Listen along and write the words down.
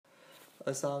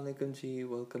Assalamualaikum ji,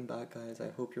 welcome back guys. I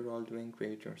hope you're all doing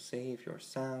great, you're safe, you're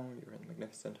sound, you're in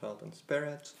magnificent health and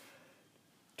spirits.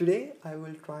 Today I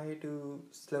will try to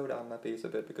slow down my pace a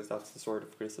bit because that's the sort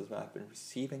of criticism I've been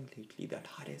receiving lately, that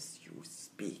Haris, you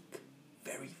speak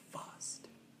very fast.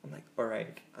 I'm like,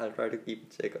 alright, I'll try to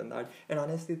keep a check on that. And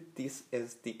honestly, this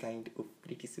is the kind of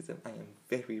criticism I am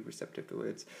very receptive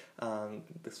towards.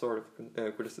 The sort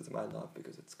of criticism I love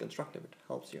because it's constructive, it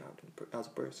helps you out as a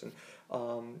person.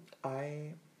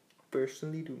 I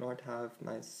personally do not have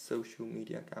my social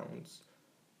media accounts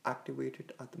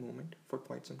activated at the moment for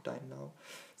quite some time now.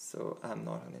 So I'm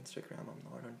not on Instagram, I'm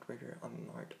not on Twitter, I'm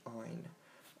not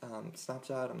on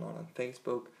Snapchat, I'm not on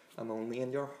Facebook. I'm only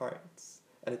in your hearts.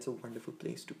 And it's a wonderful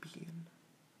place to be in.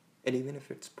 And even if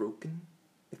it's broken,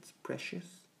 it's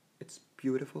precious, it's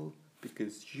beautiful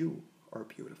because you are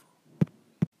beautiful.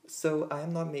 So I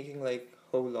am not making like a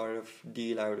whole lot of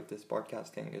deal out of this podcast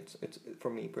thing. It's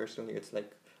for me personally, it's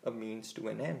like a means to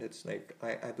an end. It's like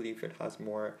I believe it has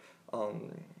more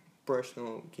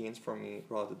personal gains for me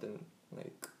rather than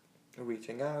like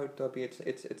reaching out.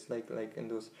 It's like in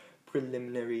those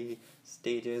preliminary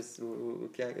stages. वो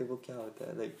क्या होता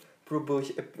है, like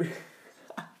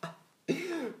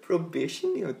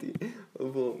probation नहीं होती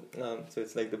वो, so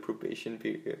it's like the probation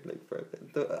period, like for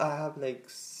I have like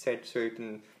set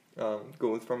certain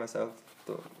goals for myself.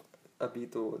 So अभी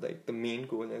तो like the main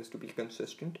goal is to be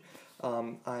consistent.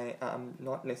 I am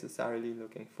not necessarily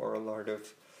looking for a lot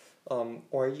of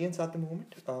audience at the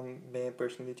moment. मैं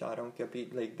personally चाह रहा हूँ कि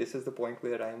अभी like this is the point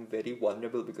where I am very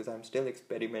vulnerable because I'm still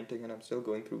experimenting and I'm still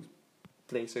going through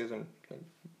places and like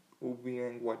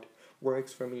viewing what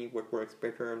works for me, what works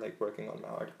better, like working on my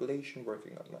articulation,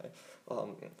 working on my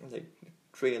like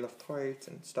trail of thoughts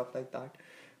and stuff like that.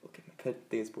 Okay, मैं फिर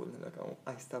तेज बोलने लगा हूँ,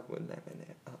 आहिस्ता बोलना है मैंने.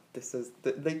 This is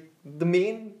the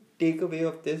main takeaway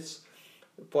of this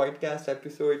podcast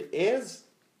episode is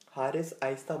Haris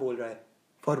आहिस्ता बोल रहा है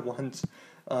for once.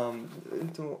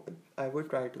 So I would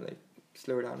try to like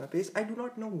slow down my pace. I do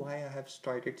not know why I have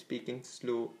started speaking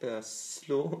slow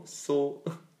so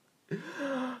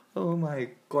oh my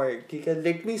god, okay,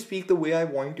 let me speak the way I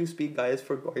want to speak, guys,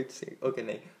 for God's sake. Okay,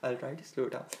 no, I'll try to slow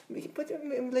down. But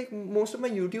like most of my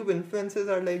YouTube influences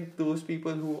are like those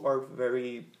people who are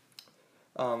very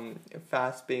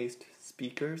fast-paced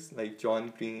speakers, like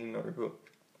John Green or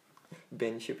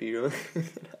Ben Shapiro.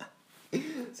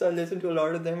 So I listen to a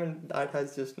lot of them, and that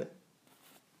has just like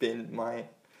been my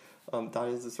that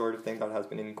is the sort of thing that has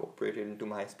been incorporated into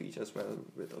my speech as well,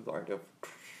 with a lot of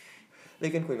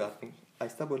लेकिन कोई बात नहीं,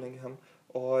 आहिस्ता बोलेंगे हम.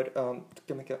 और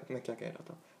मैं क्या कह रहा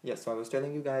था. Yes, so I was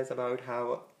telling you guys about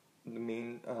how the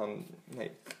main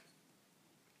like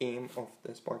aim of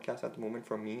this podcast at the moment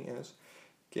for me is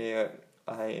that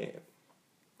I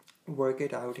work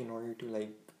it out in order to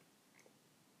like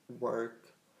work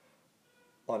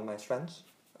on my strengths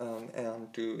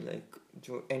and to like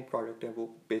जो end product है वो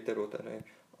बेहतर होता रहे.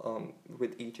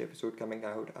 With each episode coming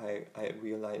out, I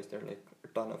realize there are like a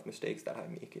ton of mistakes that I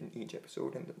make in each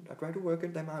episode, and I try to work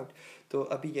them out. तो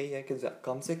अभी यही है कि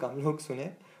कम से कम लोग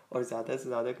सुने और ज़्यादा से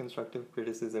ज़्यादा constructive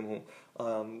criticism हो.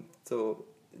 So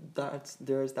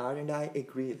there's that, and I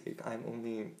agree, like I'm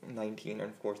only 19, and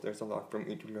of course there's a lot for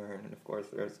me to learn, and of course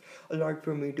there's a lot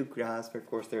for me to grasp, of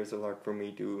course there's a lot for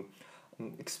me to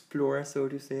explore, so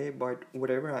to say. But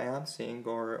whatever I am saying,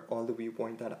 or all the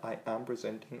viewpoint that I am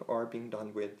presenting, are being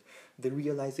done with the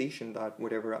realization that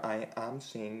whatever I am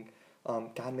saying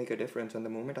can make a difference. And the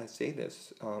moment I say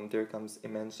this, there comes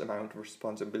immense amount of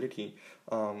responsibility,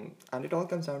 and it all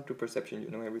comes down to perception.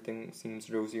 You know, everything seems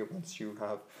rosier once you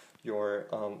have your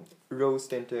rose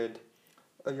tinted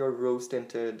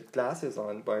glasses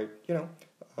on. But you know,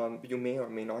 you may or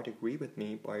may not agree with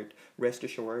me, but rest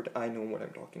assured, I know what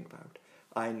I'm talking about.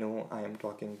 I know I am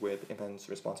talking with immense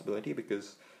responsibility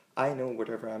because I know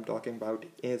whatever I'm talking about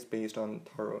is based on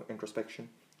thorough introspection,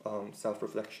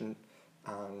 self-reflection,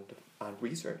 and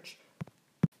research.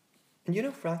 And you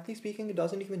know, frankly speaking, it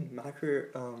doesn't even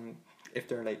matter if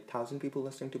there are like 1,000 people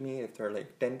listening to me, if there are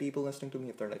like 10 people listening to me,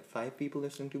 if there are like 5 people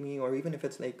listening to me, or even if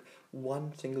it's like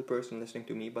one single person listening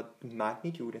to me. But the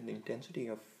magnitude and the intensity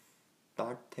of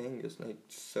that thing is like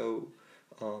so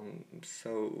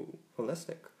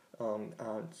holistic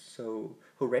and so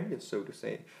horrendous, so to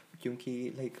say.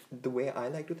 Because like the way I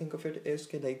like to think of it is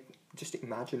that, like, just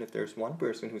imagine if there's one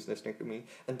person who's listening to me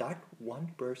and that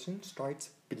one person starts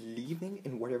believing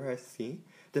in whatever I say,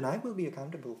 then I will be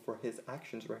accountable for his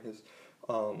actions, or his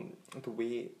the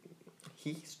way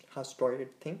he has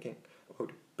started thinking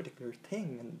about a particular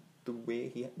thing, and the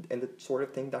way and the sort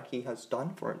of thing that he has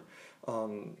done for it,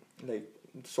 like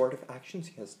the sort of actions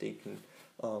he has taken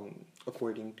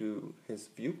according to his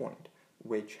viewpoint.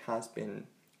 which has been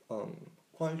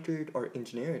altered or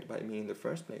engineered by me in the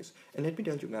first place. And let me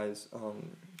tell you guys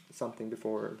something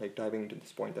before like diving into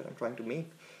this point that I'm trying to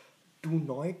make. Do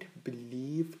not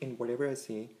believe in whatever I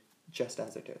say just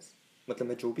as it is. मतलब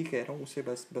मैं जो भी कह रहा हूँ उसे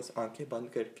बस आंखें बंद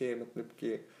करके मतलब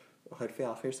कि हरफ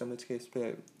आखिर समझ के इस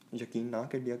पर यकीन ना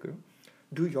कर लिया करो.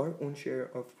 Do your own share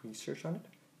of research on it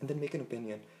and then make an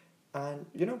opinion. And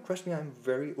trust me, I'm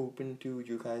very open to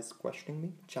you guys questioning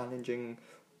me, challenging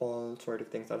all sort of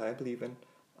things that I believe in,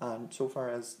 and so far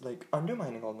as like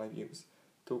undermining all my views.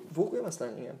 So वो कोई मसला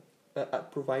नहीं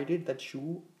है, provided that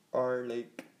you are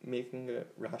like making a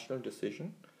rational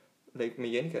decision. Like मैं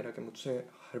ये नहीं कह रहा कि मुझसे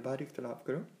हर बार इख्तलाफ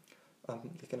करो,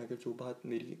 लेकिन अगर जो बात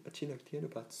मेरी अच्छी लगती है, जो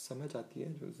बात समझ आती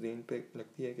है, जो ज़हन पे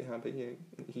लगती है कि हाँ भाई ये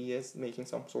he is making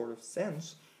some sort of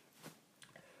sense,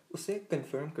 उसे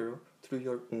confirm करो through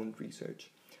your own research.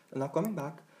 Now coming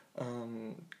back,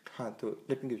 हाँ तो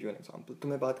let me give you an example. तो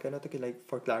मैं बात कर रहा था कि like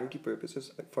for clarity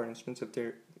purposes, for instance, if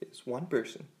there is one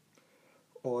person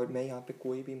और मैं यहाँ पे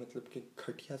कोई भी मतलब कि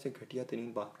घटिया से घटिया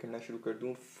तरीन बात करना शुरू कर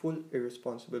दूँ, full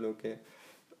irresponsible होके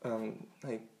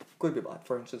like कोई भी बात,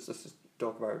 for instance, let's just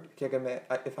talk about कि अगर मैं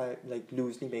if I like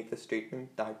loosely make the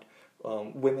statement that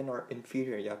women are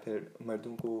inferior या फिर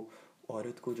मर्दों को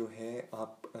औरत को जो है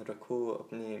आप रखो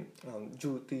अपने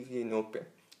जूती की नोक पे,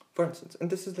 for instance, and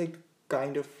this is like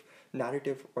kind of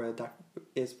narrative or that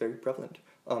is very prevalent,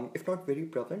 if not very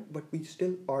prevalent, but we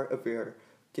still are aware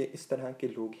कि इस तरह के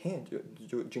लोग हैं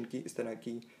जो जिनकी इस तरह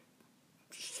की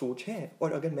सोच है.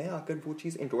 और अगर मैं आकर वो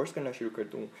चीज़ इंडोर्स करना शुरू कर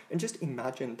दूँ, and just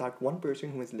imagine that one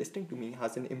person who is listening to me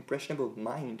has an impressionable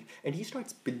mind and he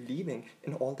starts believing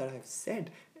in all that I have said,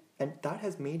 and that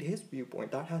has made his view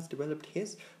point, that has developed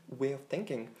his way of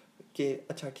thinking कि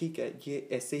अच्छा ठीक है ये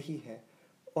ऐसे ही है.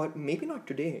 और may be not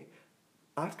today,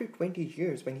 after 20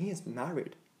 years when he is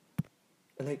married,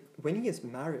 like when he is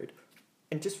married,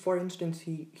 and just for instance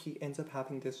he ends up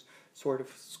having this sort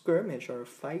of skirmish or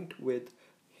fight with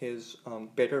his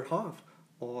better half,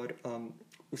 और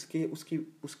उसके उसकी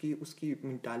उसकी उसकी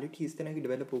mentality इस तरह की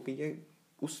develop हो गई है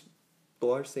उस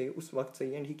दौर से, उस वक्त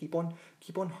से, and he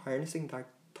keep on harnessing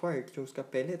that thought जो उसका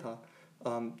पहले था,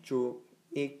 जो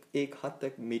एक हद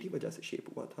तक मेरी वजह से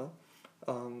shape हुआ था,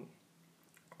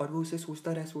 और वो उसे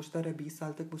सोचता रहे 20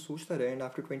 साल तक वो सोचता रहे, and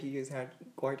after 20 years had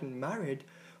gotten married,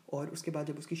 और उसके बाद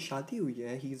जब उसकी शादी हुई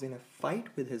है, he is in a fight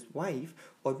with his wife,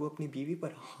 और वो अपनी बीवी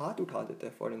पर हाथ उठा देता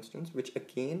है, for instance, which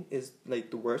again is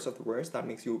like the worst of the worst. That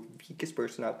makes you weakest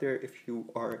person out there if you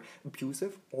are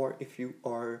abusive, or if you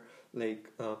are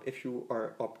like if you are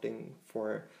opting for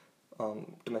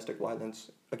domestic violence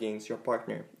against your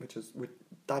partner,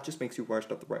 that just makes you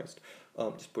worst of the worst.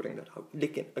 Just putting that out.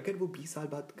 लेकिन अगर वो 20 साल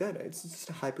बाद कर रहा है, it's just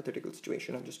a hypothetical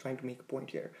situation, I'm just trying to make a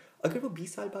point here. अगर वो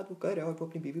 20 साल बाद वो कर रहा है और वो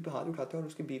अपनी बीवी पे हाथ उठाता है और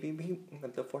उसकी बीवी भी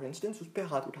मतलब for instance उस पर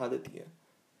हाथ उठा देती है,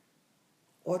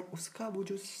 और उसका वो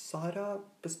जो सारा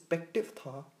पर्सपेक्टिव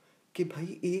था कि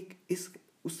भाई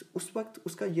उस वक्त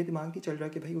उसका ये दिमाग नहीं चल रहा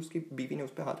कि भाई उसकी बीवी ने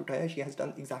उस पर हाथ उठाया, she has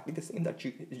done exactly the same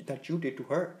that you did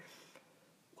to her.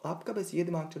 आपका बस ये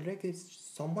दिमाग चल रहा है कि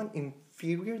someone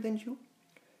inferior than you,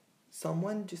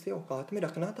 someone जिसे औकात में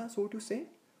रखना था, so to say,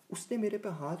 उसने मेरे पे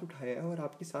हाथ उठाया, और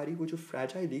आपकी सारी वो जो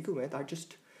fragile ego है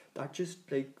that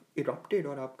just like erupted,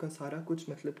 और आपका सारा कुछ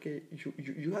मतलब कि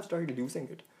you have started losing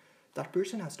it. That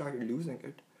person has started losing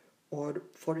it. और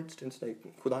for instance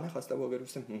like खुदा ना खास्ता वो अगर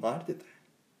उसे मार देता है,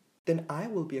 then I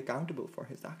will be accountable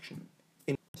for his action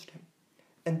against him.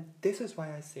 And this is why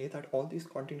I say that all these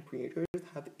content creators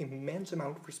have immense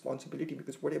amount of responsibility,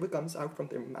 because whatever comes out from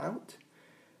their mouth,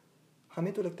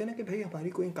 हमें तो लगता है ना कि भाई हमारी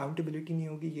कोई accountability नहीं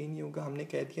होगी, ये नहीं होगा, हमने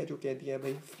कह दिया जो कह दिया,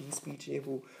 भाई free speech ये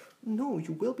वो. No,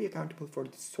 you will be accountable for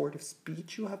the sort of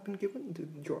speech you have been given,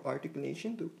 your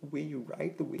articulation, the way you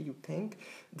write, the way you think,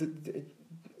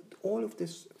 all of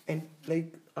this. And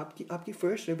like आपकी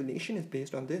first revelation is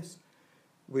based on this,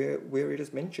 where it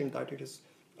is mentioned that it is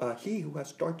he who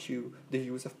has taught you the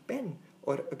use of pen.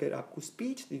 और अगर आपको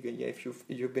speech दी गई है, if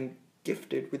you've been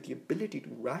gifted with the ability to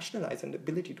rationalize and the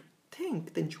ability to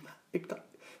think, then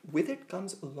with it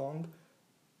comes along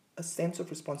a sense of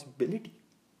responsibility.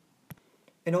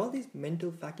 And all these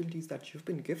mental faculties that you've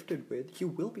been gifted with, you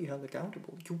will be held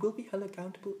accountable. You will be held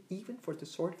accountable even for the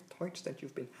sort of thoughts that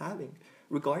you've been having,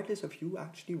 regardless of you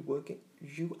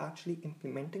actually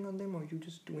implementing on them, or you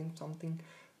just doing something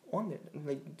on it.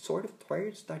 Like sort of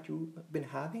thoughts that you've been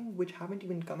having which haven't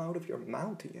even come out of your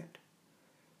mouth yet.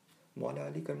 मौला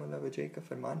अली करमल्ला वजह का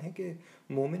फरमान है कि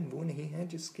मोमिन वो नहीं है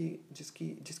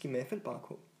जिसकी महफिल पाक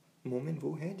हो, मोमिन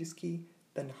वो है जिसकी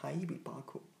तन्हाई भी पाक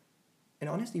हो. And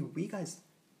honestly, we guys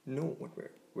know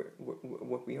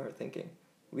what we are thinking.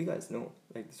 We guys know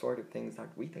like the sort of things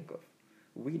that we think of.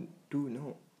 we do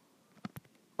know.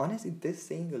 Honestly, this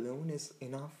saying alone is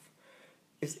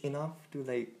enough to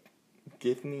like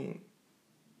give me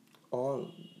all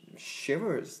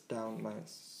shivers down my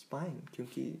spine,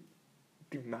 क्योंकि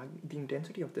the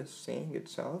intensity of this saying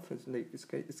itself is like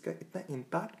इसका इतना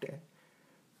impact है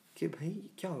कि भाई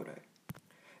क्या हो रहा है.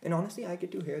 And honestly, I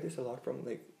get to hear this a lot from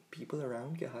like people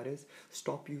around कि Haris,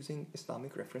 stop using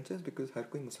Islamic references because हर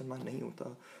कोई मुसलमान नहीं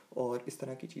होता और इस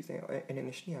तरह की चीज़ें. And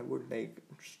initially I would like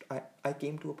I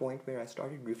came to a point where I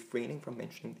started refraining from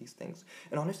mentioning these things.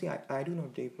 And honestly, I do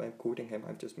not believe by quoting him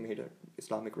I've just made an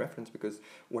Islamic reference, because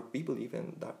what we believe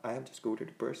in, that I have just quoted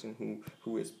a person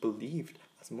who is believed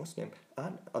as Muslim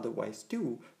and otherwise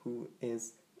too, who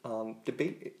is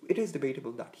it is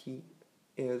debatable that he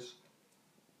is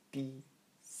the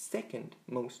second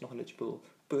most knowledgeable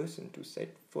person to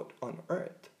set foot on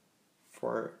earth.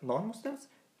 For non-Muslims,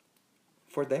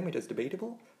 for them it is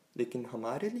debatable, lekin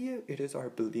hamare liye it is our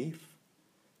belief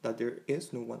that there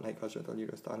is no one like Hazrat Ali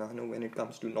Rastana when it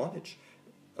comes to knowledge.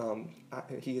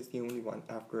 He is the only one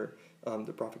after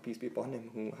the Prophet, peace be upon him,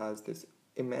 who has this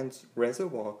immense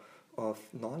reservoir of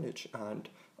knowledge and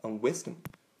wisdom.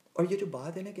 और ये जो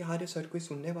बात है ना कि हर कोई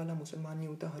सुनने वाला मुसलमान नहीं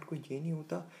होता, हर कोई ये नहीं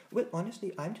होता, well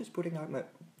honestly I'm just putting out my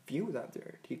views out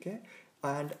there, ठीक है?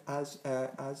 And as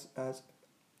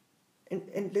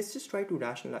and let's just try to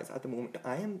rationalize. At the moment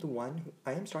I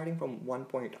am starting from one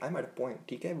point. I'm at a point,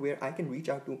 ठीक है, where I can reach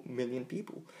out to a million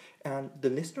people, and the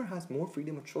listener has more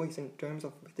freedom of choice in terms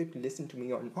of whether to listen to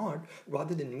me or not,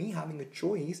 rather than me having a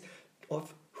choice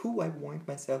of who I want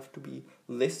myself to be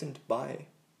listened by.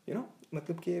 You know,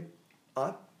 मतलब कि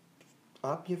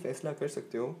आप ये फैसला कर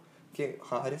सकते हो कि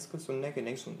हारिस को सुनना है कि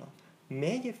नहीं सुनना.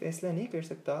 मैं ये फैसला नहीं कर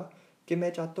सकता कि मैं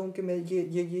चाहता हूँ कि मैं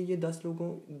ये 10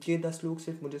 लोग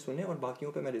सिर्फ मुझे सुने और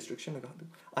बाकियों पे मैं रिस्ट्रिक्शन लगा दूँ.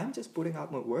 I am just putting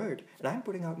out my word, and I am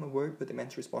putting out my word with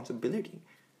immense responsibility.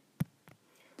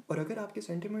 और अगर आपके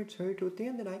सेंटिमेंट्स हर्ट होते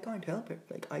हैं, then I can't help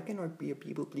it. Like, I cannot be a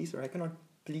people pleaser. I cannot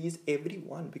please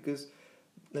everyone, because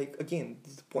like again,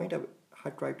 the point I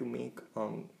had tried to make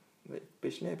like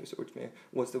पिछले episodes में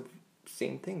was the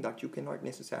same thing, that you cannot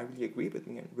necessarily agree with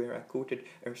me, and where I quoted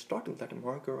Aristotle that a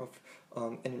marker of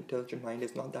an intelligent mind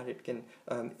is not that it can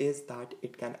is that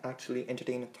it can actually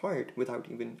entertain a thought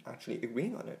without even actually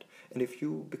agreeing on it. And if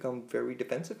you become very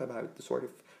defensive about the sort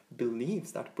of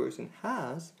beliefs that a person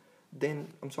has, then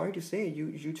I'm sorry to say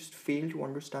you just fail to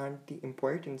understand the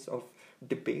importance of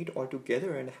debate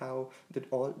altogether and how that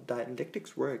all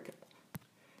dialectics work.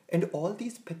 And all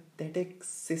these pathetic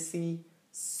sissy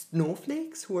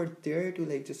snowflakes who are there to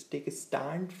like just take a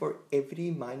stand for every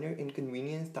minor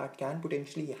inconvenience that can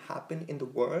potentially happen in the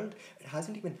world. It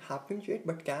hasn't even happened yet,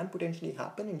 but can potentially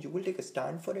happen, and you will take a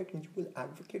stand for it and you will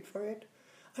advocate for it.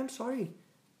 I'm sorry,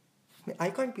 I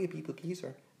can't be a people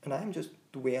pleaser, and I'm just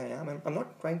the way I am. I'm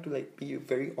not trying to like be a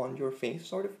very on your face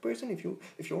sort of person.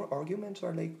 If your arguments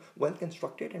are like well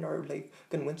constructed and are like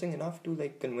convincing enough to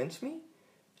like convince me,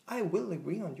 I will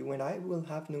agree on you, and I will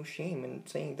have no shame in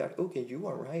saying that, okay, you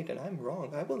are right and I'm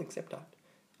wrong. I will accept that.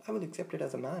 I will accept it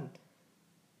as a man.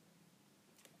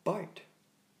 But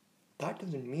that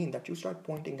doesn't mean that you start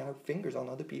pointing out fingers on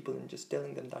other people and just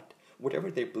telling them that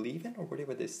whatever they believe in or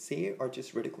whatever they say are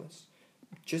just ridiculous,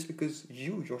 just because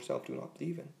you yourself do not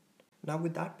believe in. Now,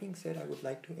 with that being said, I would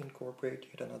like to incorporate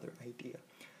yet another idea.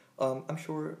 I'm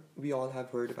sure we all have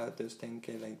heard about this thing,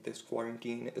 like this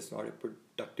quarantine is not a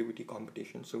productivity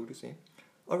competition, so to say.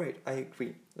 Alright, I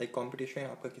agree. Like, competition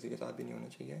आपका किसी के साथ भी नहीं होना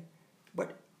चाहिए.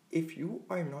 But if you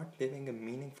are not living a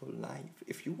meaningful life,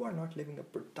 if you are not living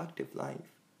a productive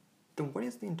life, then what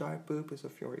is the entire purpose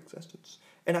of your existence?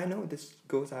 And I know this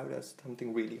goes out as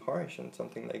something really harsh and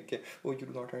something like, oh, you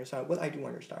do not understand. Well, I do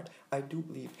understand. I do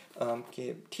believe,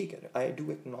 I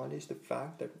do acknowledge the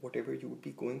fact that whatever you would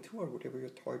be going through or whatever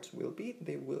your thoughts will be,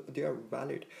 they are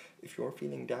valid. If you're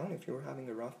feeling down, if you're having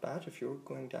a rough patch, if you're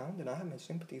going down, then I have my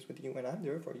sympathies with you and I'm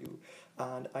there for you.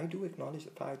 And I do acknowledge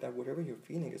the fact that whatever you're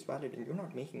feeling is valid and you're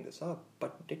not making this up.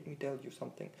 But let me tell you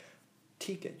something.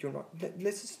 You're not.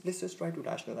 Let's just try to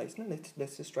rationalize. No?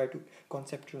 Let's just try to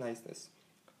conceptualize this.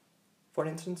 For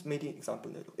instance, मेरी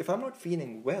example ले लो. If I'm not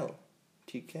feeling well,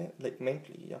 like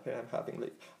mentally, या फिर I'm having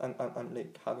like I'm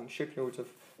like having shitloads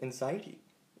of anxiety,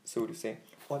 so to say.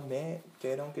 और मैं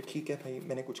कह रहा हूँ कि ठीक है भाई,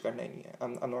 मैंने कुछ करना ही नहीं है.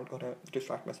 I'm not gonna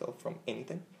distract myself from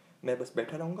anything. मैं बस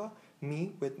बैठा रहूँगा. Me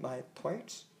with my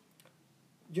thoughts.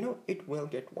 You know, it will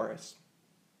get worse.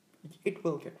 It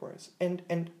will get worse, and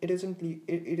it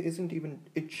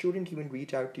shouldn't even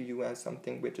reach out to you as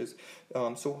something which is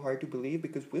so hard to believe,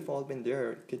 because we've all been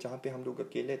there कि जहाँ पे हम लोग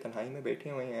अकेले तन्हाई में बैठे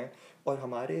हुए हैं और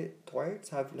हमारे thoughts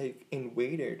have like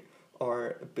invaded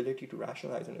our ability to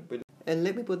rationalize and ability. And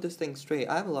let me put this thing straight.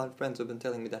 I have a lot of friends who've been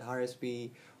telling me that Harris,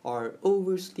 we are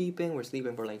oversleeping. We're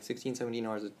sleeping for like 16, 17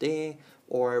 hours a day,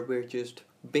 or we're just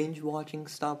binge watching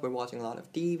stuff. We're watching a lot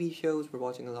of TV shows. We're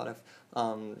watching a lot of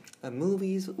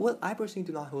movies. Well, I personally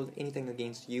do not hold anything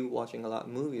against you watching a lot of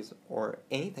movies or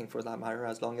anything for that matter,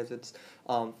 as long as it's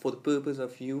for the purpose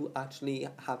of you actually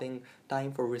having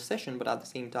time for recession, but at the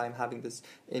same time having this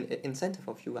incentive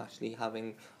of you actually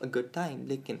having a good time.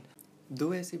 लेकिन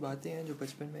दो ऐसी बातें हैं जो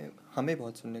बचपन में हमें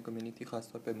बहुत सुनने को मिली थी,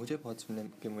 ख़ासतौर पे मुझे बहुत सुनने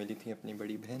को मिली थी अपनी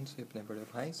बड़ी बहन से, अपने बड़े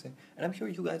भाई से. And I am sure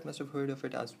you guys must have heard of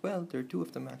it as well. There are two of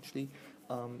them actually.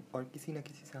 और किसी ना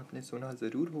किसी से आपने सुना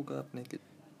ज़रूर होगा, अपने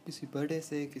किसी बड़े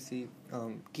से, किसी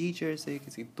टीचर से,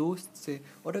 किसी दोस्त से.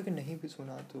 और अगर नहीं भी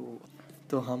सुना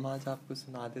तो हम आज आपको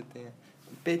सुना देते हैं.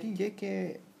 पहली ये कि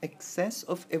excess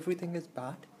of everything is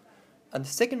bad. And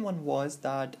the second one was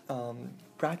that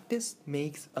practice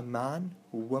makes a man,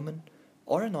 woman,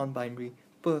 or a non-binary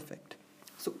perfect.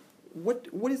 So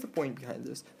what is the point behind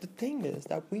this? The thing is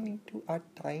that we need to at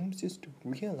times just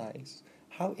realize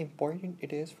how important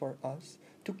it is for us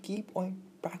to keep on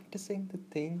practicing the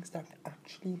things that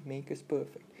actually make us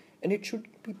perfect. And it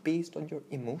shouldn't be based on your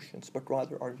emotions, but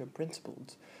rather on your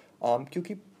principles.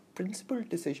 क्योंकि principled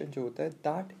decision जो होता है,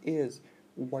 that is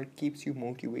what keeps you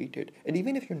motivated. And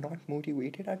even if you're not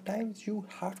motivated, at times you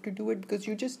have to do it because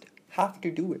you just have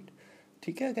to do it.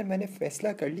 ठीक है, अगर मैंने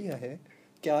फैसला कर लिया है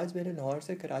कि आज मैंने लाहौर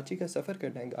से कराची का सफ़र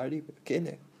करना है गाड़ी पे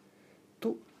अकेले,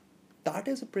 तो that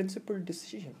is a principled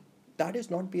decision. That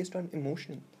is not based on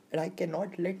emotion. And I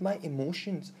cannot let my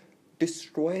emotions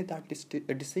destroy that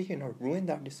decision or ruin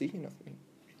that decision of me.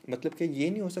 मतलब कि ये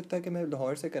नहीं हो सकता कि मैं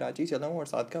लाहौर से कराची चला हूँ और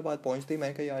सादकाबाद पहुँचते ही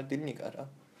मैं कहा यार दिल नहीं कर रहा,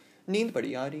 नींद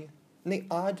बड़ी आ रही है, नहीं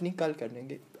आज नहीं कल कर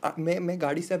लेंगे. मैं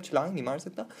गाड़ी से अब छलांग नहीं मार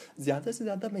सकता. ज़्यादा से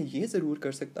ज़्यादा मैं ये ज़रूर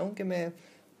कर सकता हूँ कि मैं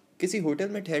किसी होटल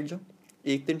में ठहर जाऊँ,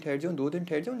 एक दिन ठहर जाऊँ, 2 दिन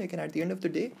ठहर जाऊँ, लेकिन at the end of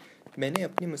the day मैंने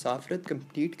अपनी मुसाफरत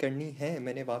कंप्लीट करनी है.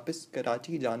 मैंने वापस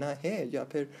कराची जाना है या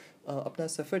फिर अपना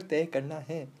सफ़र तय करना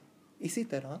है. इसी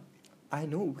तरह I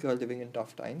know we are living in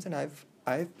tough times and I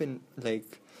have been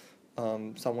like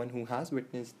someone who has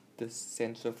witnessed this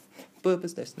sense of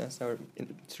purposelessness or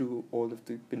through all of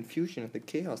the confusion and the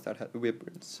chaos that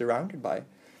we're surrounded by.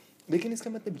 लेकिन इसका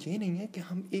मतलब ये नहीं है कि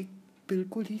हम एक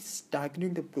बिल्कुल ही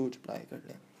stagnant approach apply कर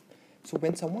लें. So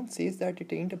when someone says that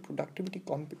it ain't a productivity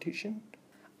competition,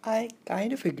 I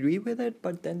kind of agree with it,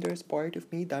 but then there's part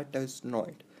of me that does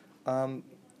not.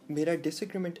 मेरा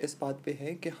डिसएग्रीमेंट इस बात पे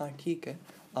है कि हाँ ठीक है,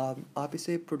 आप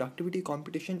इसे प्रोडक्टिविटी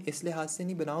कंपटीशन इस लिहाज से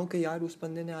नहीं बनाओ कि यार उस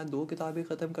बंदे ने आज 2 किताबें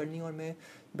ख़त्म करनी और मैं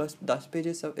बस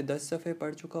 10 सफ़े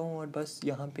पढ़ चुका हूँ और बस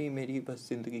यहाँ पे मेरी बस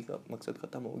ज़िंदगी का मकसद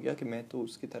ख़त्म हो गया कि मैं तो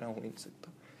उसकी तरह हो ही नहीं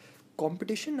सकता.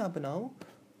 कंपटीशन ना बनाओ,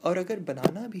 और अगर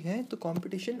बनाना भी है तो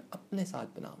कंपटीशन अपने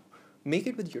साथ बनाओ. Make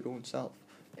it with your own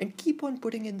self and keep on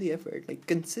putting in the effort. Like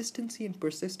consistency and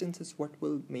persistence is what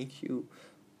will make you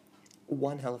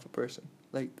one hell of a person.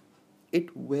 Like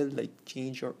it will like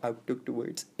change your outlook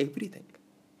towards everything.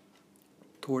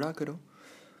 थोड़ा करो,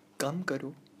 कम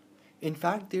करो. In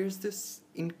fact, there's this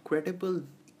incredible,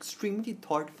 extremely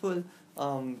thoughtful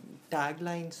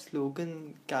tagline, slogan,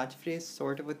 catchphrase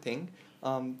sort of a thing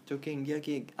जो कि India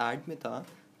की एक ad में था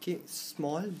कि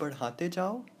small बढ़ाते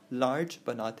जाओ, large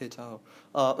बनाते जाओ.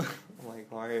 Oh my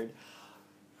god.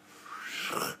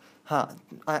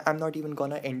 I'm not even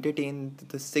gonna entertain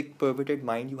the sick perverted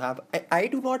mind you have. I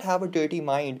do not have a dirty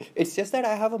mind. It's just that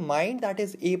I have a mind that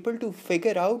is able to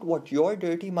figure out what your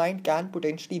dirty mind can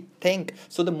potentially think.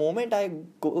 So the moment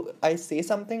I say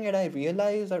something and I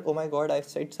realize that oh my god, I've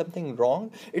said something wrong,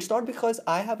 it's not because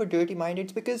I have a dirty mind,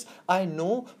 it's because I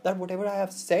know that whatever I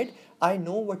have said, I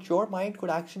know what your mind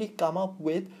could actually come up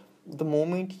with the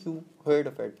moment you heard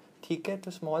of it. ठीक है,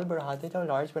 तो small बढ़ाते जाओ,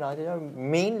 large बनाते जाओ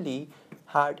mainly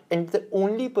had, and the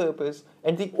only purpose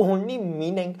and the only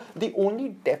meaning, the only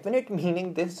definite meaning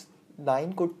this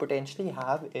line could potentially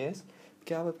have is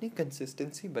कि आप अपनी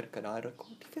consistency बरकरार रखो.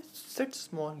 ठीक है, set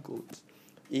small goals.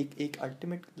 एक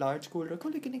अल्टीमेट लार्ज गोल रखो,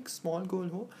 लेकिन एक स्मॉल गोल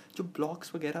हो जो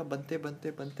ब्लॉक्स वगैरह बनते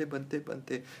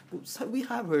we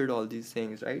have heard all these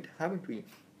things, right? Haven't we?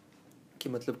 कि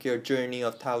मतलब कि journey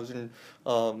of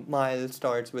 1000 mile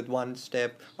starts with 1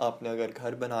 step. आपने अगर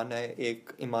घर बनाना है,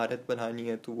 एक इमारत बनानी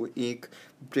है, तो वो एक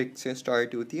ब्रिक से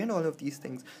स्टार्ट होती है, and all of these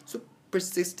things. So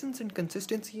persistence and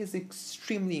consistency is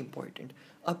extremely important.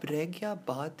 अब रह गया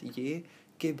बात ये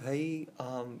कि भाई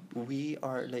we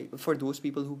are like, for those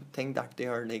people who think that they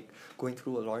are like going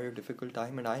through a lot of difficult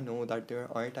time, and I know that there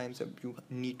are times that you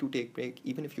need to take break,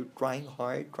 even if you're trying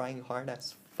hard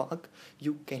as fuck,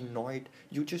 you cannot,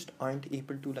 you just aren't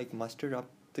able to like muster up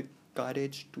the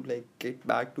courage to like get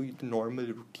back to the normal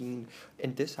routine.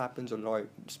 And this happens a lot,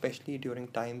 especially during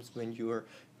times when you're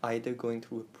either going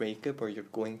through a breakup or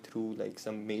you're going through like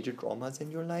some major traumas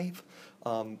in your life,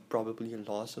 probably a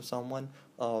loss of someone,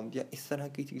 या इस तरह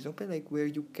की चीज़ों पे like where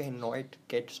you cannot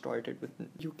get started with,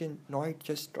 you cannot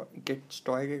just get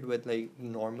started with like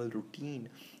normal routine.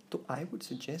 तो I would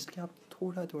suggest कि आप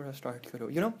थोड़ा थोड़ा start करो.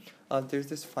 You know, there's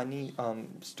this funny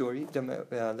story जब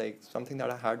मैं like something that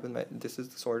I had with my, this is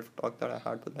the sort of talk that I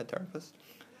had with my therapist,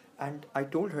 and I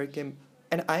told her कि,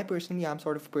 and I personally am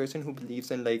sort of a person who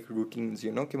believes in like routines,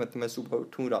 you know, कि मतलब मैं सुबह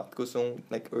उठूँ रात को सोऊँ,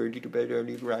 like early to bed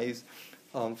early to rise,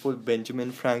 full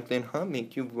Benjamin Franklin,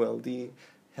 make you wealthy,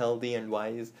 healthy and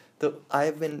wise. So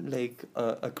I've been like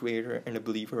a creator and a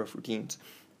believer of routines.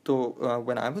 So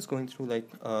when I was going through like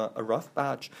a rough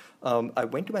patch, I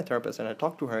went to my therapist and I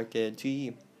talked to her कि जी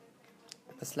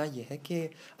मसला ये है कि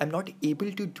I am not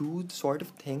able to do sort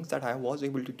of things that I was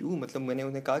able to do. मतलब मैंने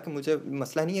उन्हें कहा कि मुझे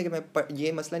मसला नहीं है कि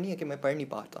ये मसला नहीं है कि मैं पढ़ नहीं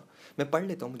पाता, मैं पढ़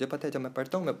लेता हूँ, मुझे पता है जब मैं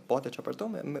पढ़ता हूँ मैं बहुत अच्छा पढ़ता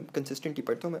हूँ, मैं कंसिस्टेंटली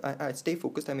पढ़ता हूँ, I stay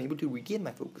focused, I am able to retain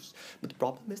my focus. But the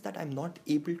problem is that I am not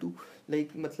able to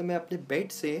like, मतलब मैं अपने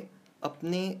बेड से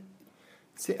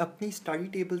अपनी स्टडी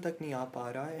टेबल तक नहीं आ पा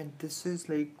रहा है. And this is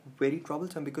like very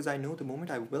troublesome because I know the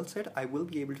moment I will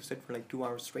be able to sit for like 2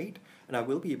 hours straight and I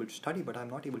will be able to study, but I'm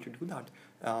not able to do that.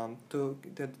 So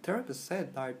the therapist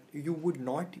said that you would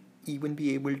not even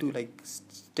be able to like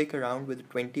stick around with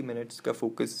 20 minutes का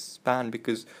focus span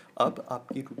because अब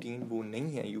आपकी routine वो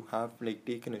नहीं है. You have like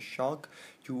taken a shock,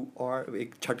 you are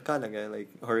एक झटका लगा है,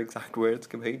 like her exact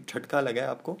words कि भाई झटका लगा है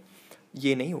आपको,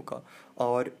 ये नहीं होगा.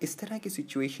 और इस तरह की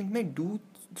सिचुएशन में do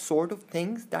sort of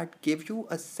things that give you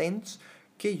a sense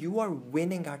कि you are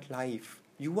winning at life,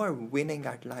 you are winning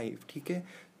at life. ठीक है,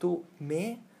 तो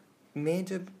मैं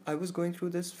जब I was going through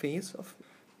this phase of,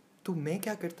 तो मैं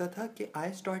क्या करता था कि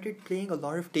I started playing a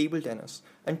lot of table tennis.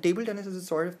 And table tennis is a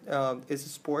sort of is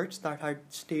sports that had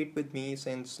stayed with me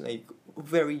since like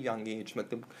very young age.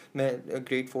 मतलब मैं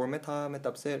grade 4 में था, मैं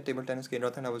तब से टेबल टेनिस खेल रहा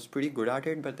था. I was pretty good at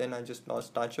it, but then I just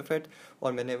lost touch of it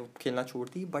और मैंने खेलना छोड़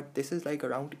दी. But this is like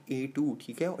around A2.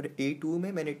 ठीक है, और A2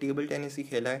 में मैंने टेबल टेनिस ही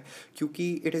खेला है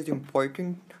क्योंकि इट इज़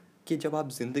इम्पॉर्टेंट कि जब आप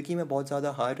ज़िंदगी में बहुत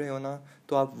ज़्यादा हार रहे हो ना,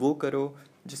 तो आप वो करो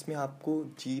जिसमें आपको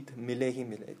जीत मिले ही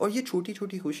मिले. और ये छोटी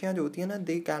छोटी खुशियाँ जो होती हैं ना,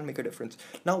 they can make a difference.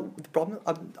 Now the problem,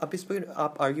 अब इस पर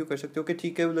आप आर्ग्यू कर सकते हो कि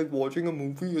ठीक है, like watching a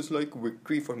movie is like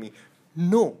victory for me.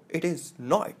 No, it is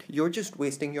not. You're just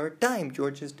wasting your time.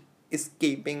 You're just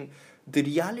escaping the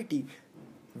reality.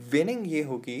 Winning ये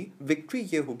होगी, victory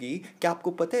ये होगी कि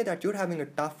आपको पता है that you're having a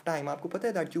tough time. आपको पता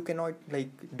है that you cannot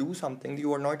like do something.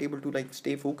 You are not able to like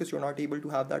stay focused. You're not able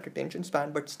to have that attention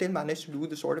span, but still manage to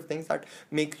do the sort of things that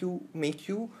make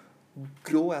you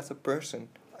grow as a person,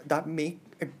 that make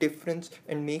a difference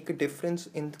and make a difference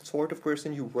in the sort of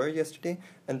person you were yesterday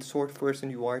and the sort of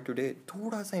person you are today.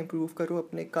 थोड़ा सा improve करो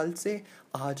अपने कल से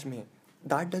आज में.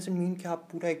 That doesn't mean कि आप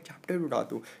पूरा एक चैप्टर उड़ा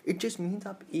दो. It just means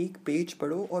आप एक पेज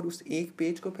पढ़ो और उस एक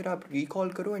पेज को फिर आप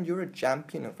recall करो and you're a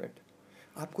champion of it.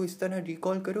 आपको इस तरह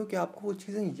रिकॉल करो कि आपको वो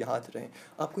चीज़ें याद रहें.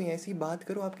 आप कोई ऐसी बात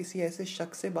करो, आप किसी ऐसे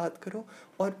शख्स से बात करो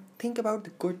और think about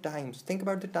the good times, think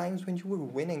about the times when you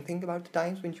were winning, think about the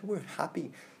times when you were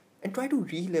happy and try to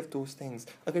relive those things.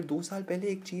 अगर 2 साल पहले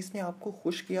एक चीज़ ने आपको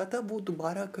खुश किया था, वो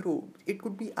दोबारा करो. It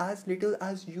could be as little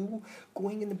as you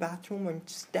going in the bathroom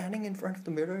and standing in front of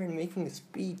the mirror and making a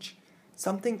speech.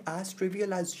 Something as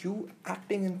trivial as you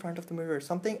acting in front of the mirror.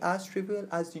 Something as trivial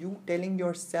as you telling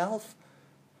yourself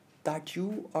that you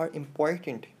are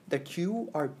important, that you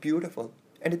are beautiful.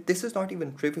 And this is not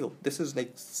even trivial. This is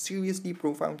like seriously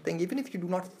profound thing. Even if you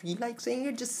do not feel like saying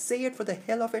it, just say it for the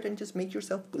hell of it and just make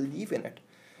yourself believe in it.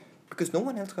 Because no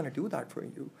one else is going to do that for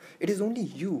you. It is only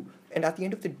you. And at the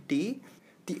end of the day,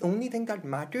 the only thing that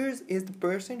matters is the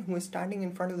person who is standing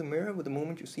in front of the mirror with the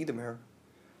moment you see the mirror.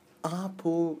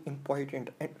 Apo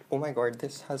important. And oh my god,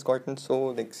 this has gotten so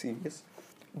like serious.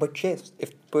 But yes,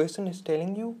 if person is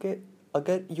telling you that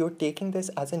अगर you're taking this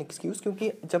as an excuse,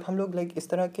 क्योंकि जब हम लोग like इस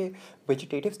तरह के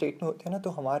vegetative state में होते हैं ना, तो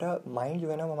हमारा माइंड जो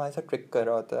है ना, हमारे साथ ट्रिक कर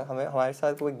रहा होता है, हमारे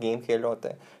साथ कोई गेम खेल रहा होता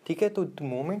है. ठीक है, तो the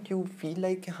moment you feel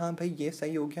like कि हाँ भाई ये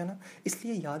सही हो गया ना,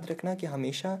 इसलिए याद रखना कि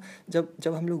हमेशा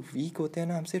जब हम लोग वीक होते हैं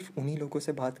ना, हम सिर्फ उन्हीं लोगों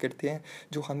से बात करते हैं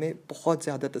जो हमें बहुत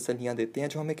ज़्यादा तसल्लियाँ देते हैं,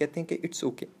 जो हमें कहते हैं कि it's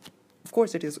okay. Of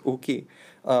course it is okay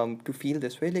to feel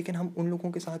this way, लेकिन हम उन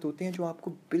लोगों के साथ होते हैं जो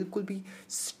आपको बिल्कुल भी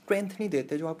स्ट्रेंथ नहीं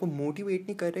देते, जो आपको मोटिवेट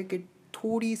नहीं कर रहे कि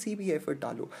थोड़ी सी भी एफर्ट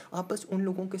डालो. आप बस उन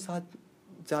लोगों के साथ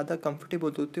ज़्यादा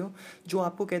कंफर्टेबल होते हो जो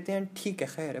आपको कहते हैं ठीक है,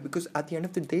 खैर है. Because at the end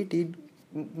of the day they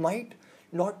might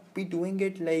not be doing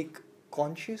it like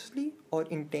consciously or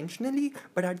intentionally,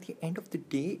 but at the end of the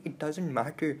day it doesn't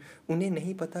matter. उन्हें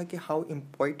नहीं पता कि how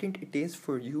important it is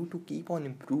for you to keep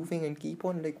on improving and keep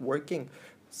on like working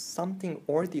something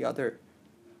or the other.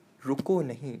 रुको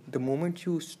नहीं. The moment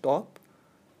you stop,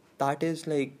 that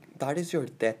is your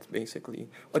death basically.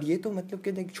 और ये तो मतलब कि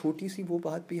एक छोटी सी वो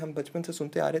बात भी हम बचपन से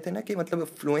सुनते आ रहे थे ना कि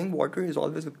मतलब flowing water is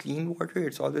always a clean water,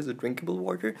 it's always a drinkable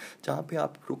water. जहाँ पे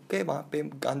आप रुक गए वहाँ पे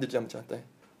गंद जम जाता है.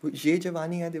 ये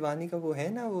जवानी है दीवानी का वो है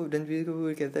ना, वो रणवीर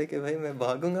कपूर कहता है कि भाई मैं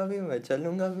भागूंगा भी, मैं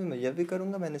चलूंगा भी, मैं ये भी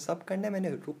करूंगा, मैंने सब करना है, मैंने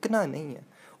रुकना नहीं है.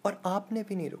 और आपने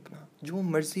भी नहीं रुकना, जो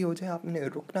मर्जी हो जाए आपने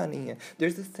रुकना नहीं है.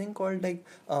 There is this thing called like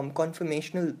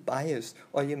confirmational bias,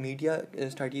 और ये मीडिया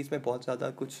स्टडीज़ में बहुत ज़्यादा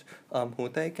कुछ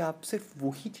होता है कि आप सिर्फ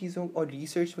वही चीज़ों और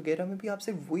रिसर्च वगैरह में भी आप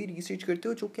सिर्फ वही रिसर्च करते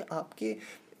हो जो कि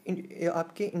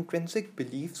आपके इंट्रेंसिक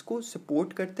बिलीव्स को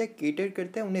सपोर्ट करते हैं, केटर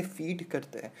करते हैं, उन्हें फीड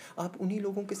करते हैं. आप उन्हीं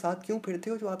लोगों के साथ क्यों फिरते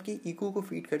हो जो आपकी ईगो को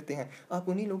फीड करते हैं? आप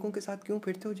उन्हीं लोगों के साथ क्यों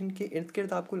फिरते हो जिनके इर्द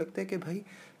गिर्द आपको लगता है कि भाई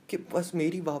कि बस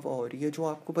मेरी वाह वाह हो रही है, जो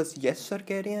आपको बस यस सर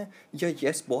कह रहे हैं या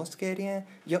यस बॉस कह रहे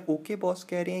हैं या ओके बॉस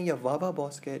कह रहे हैं या वाह वाह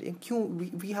बॉस कह रहे हैं? क्यों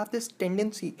वी हैव दिस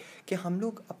टेंडेंसी कि हम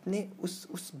लोग अपने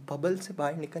उस बबल से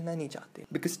बाहर निकलना नहीं चाहते.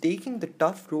 Because taking the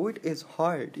tough road is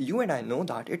hard. You and I know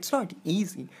that it's not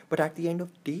easy, but at the end of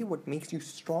the day what makes you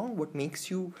strong, what makes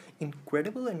you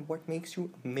incredible, and what makes you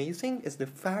amazing is the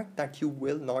fact that you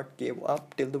will not give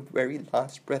up till the very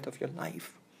last breath of your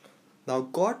life. Now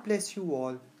God bless you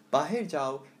all. बाहर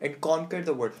जाओ and conquer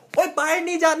the world. ओए बाहर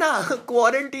नहीं जाना,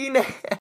 quarantine है.